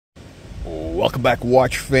Welcome back,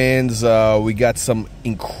 watch fans. We got some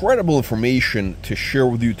incredible information to share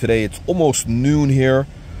with you today. It's almost noon here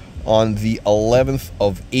on the 11th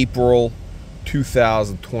of April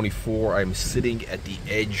 2024. I'm sitting at the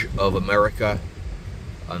edge of America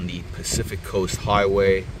on the Pacific Coast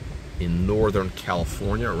Highway in Northern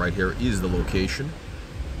California. Right here is the location,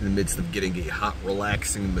 in the midst of getting a hot,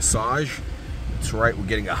 relaxing massage. That's right, we're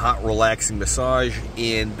getting a hot, relaxing massage,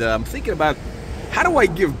 and I'm thinking about, how do I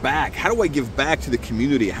give back? How do I give back to the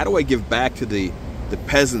community? How do I give back to the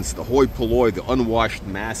peasants, the hoi polloi, the unwashed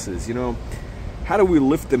masses? You know, how do we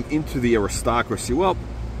lift them into the aristocracy? Well,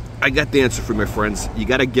 I got the answer for you, my friends. You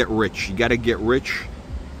got to get rich. You got to get rich,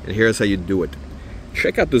 and here's how you do it.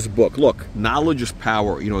 Check out this book. Look, knowledge is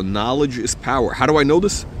power. You know, knowledge is power. How do I know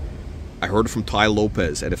this? I heard it from Tai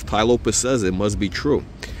Lopez, and if Tai Lopez says it, it must be true.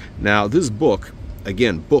 Now, this book,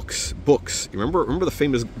 again, books. Remember the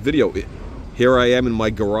famous video? Here I am in my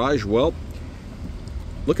garage. Well,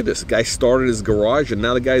 look at this. The guy started his garage, and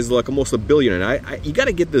now the guy's like almost a billionaire. You got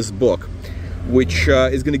to get this book, which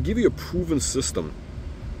is going to give you a proven system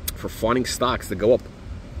for finding stocks that go up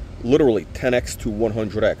literally 10x to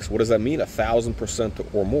 100x. What does that mean?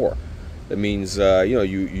 1,000% or more. That means you know,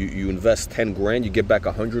 you invest 10 grand, you get back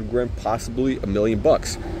 100 grand, possibly $1 million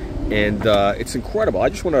bucks, and it's incredible. I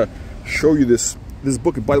just want to show you this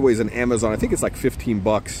book. By the way, is on Amazon. I think it's like 15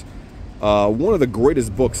 bucks. One of the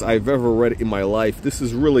greatest books I've ever read in my life. This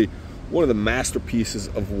is really one of the masterpieces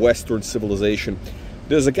of Western civilization.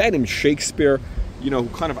 There's a guy named Shakespeare, you know,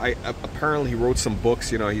 who kind of, apparently he wrote some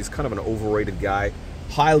books. You know, he's kind of an overrated guy,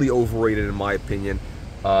 highly overrated in my opinion,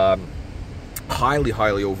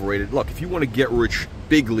 highly overrated. Look, if you want to get rich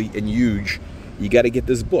bigly and huge, you got to get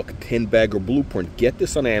this book, 10-Bagger Blueprint. Get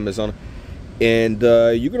this on Amazon, and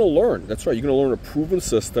you're going to learn. That's right, you're going to learn a proven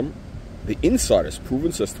system, the insider's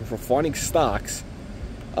proven system for finding stocks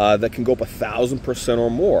that can go up 1,000%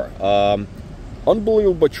 or more.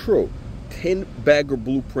 Unbelievable but true. 10-Bagger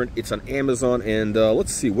Blueprint. It's on Amazon, and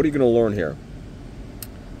let's see, what are you going to learn here?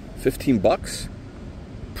 15 bucks.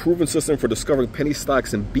 Proven system for discovering penny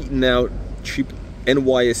stocks and beating out cheap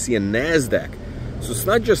NYSE and NASDAQ. So it's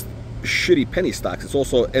not just shitty penny stocks. It's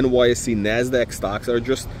also NYSE, NASDAQ stocks that are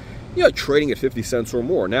just, you know, trading at 50 cents or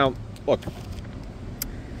more. Now, look,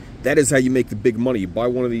 that is how you make the big money. You buy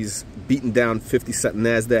one of these beaten down 50-cent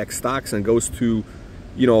NASDAQ stocks and it goes to,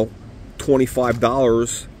 you know,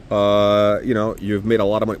 $25. You know, you've made a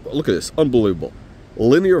lot of money. Look at this, unbelievable.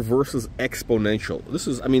 Linear versus exponential. This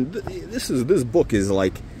is, I mean, this book is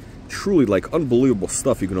like truly like unbelievable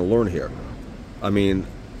stuff you're going to learn here. I mean,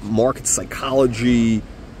 market psychology,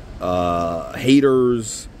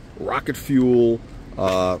 haters, rocket fuel,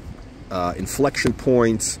 inflection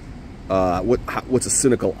points. What's a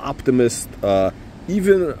cynical optimist?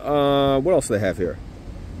 Even what else do they have here?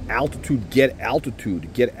 Altitude, get altitude.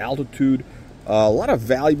 A lot of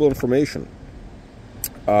valuable information.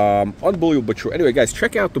 Unbelievable but true. Anyway, guys,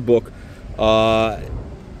 check out the book.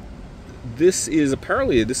 This was a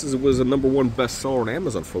 #1 bestseller on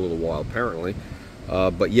Amazon for a little while, apparently.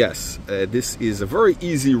 But yes, this is a very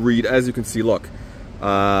easy read. As you can see, look,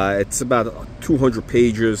 it's about 200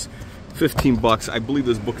 pages. 15 bucks. I believe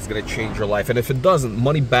this book is going to change your life, and if it doesn't,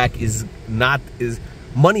 money not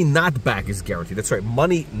back is guaranteed. That's right,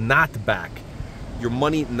 money not back. Your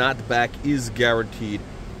money not back is guaranteed.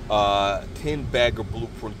 10-Bagger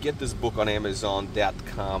Blueprint. Get this book on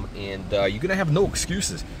Amazon.com, and you're going to have no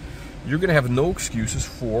excuses. You're going to have no excuses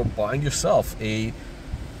for buying yourself an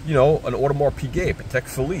Audemars Piguet, Patek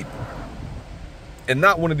Philippe, and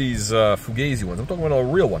not one of these Fugazi ones. I'm talking about a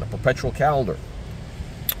real one, a perpetual calendar.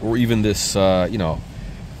 Or even this, you know,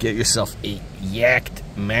 get yourself a yacht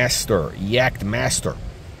master.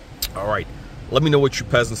 All right, let me know what you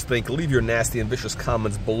peasants think. Leave your nasty and vicious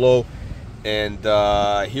comments below. And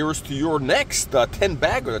here's to your next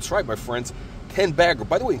 10-bagger. That's right, my friends, 10-bagger.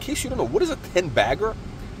 By the way, in case you don't know, what is a 10-bagger?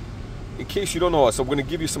 In case you don't know, so I'm going to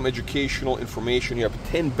give you some educational information here.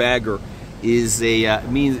 10-bagger is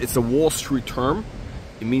it's a Wall Street term.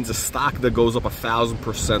 It means a stock that goes up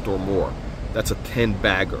 1,000% or more. That's a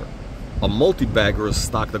 10-bagger. A multi-bagger is a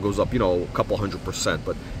stock that goes up, you know, a couple 100%.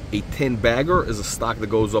 But a 10-bagger is a stock that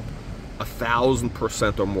goes up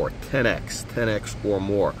 1,000% or more, 10x or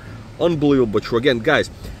more. Unbelievable but true. Again, guys,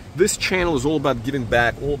 this channel is all about giving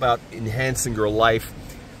back, all about enhancing your life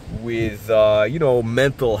with, you know,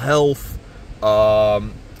 mental health.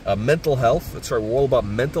 That's right, we're all about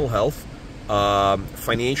mental health,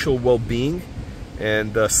 financial well-being,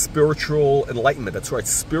 and spiritual enlightenment. That's right,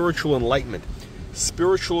 spiritual enlightenment,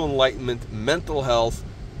 mental health,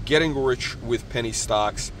 getting rich with penny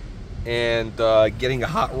stocks, and getting a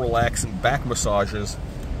hot, relaxing back massages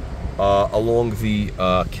along the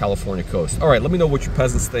California coast. All right, let me know what you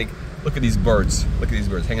peasants think. Look at these birds. Look at these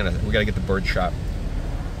birds. Hang on, we gotta get the bird shot.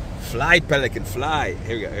 Fly, pelican, fly.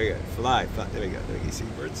 Here we go, here we go. Fly, fly. There we go. There we go. You see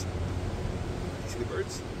the birds? You see the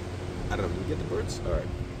birds? I don't know. Did we get the birds? All right.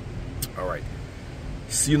 All right.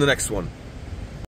 See you in the next one.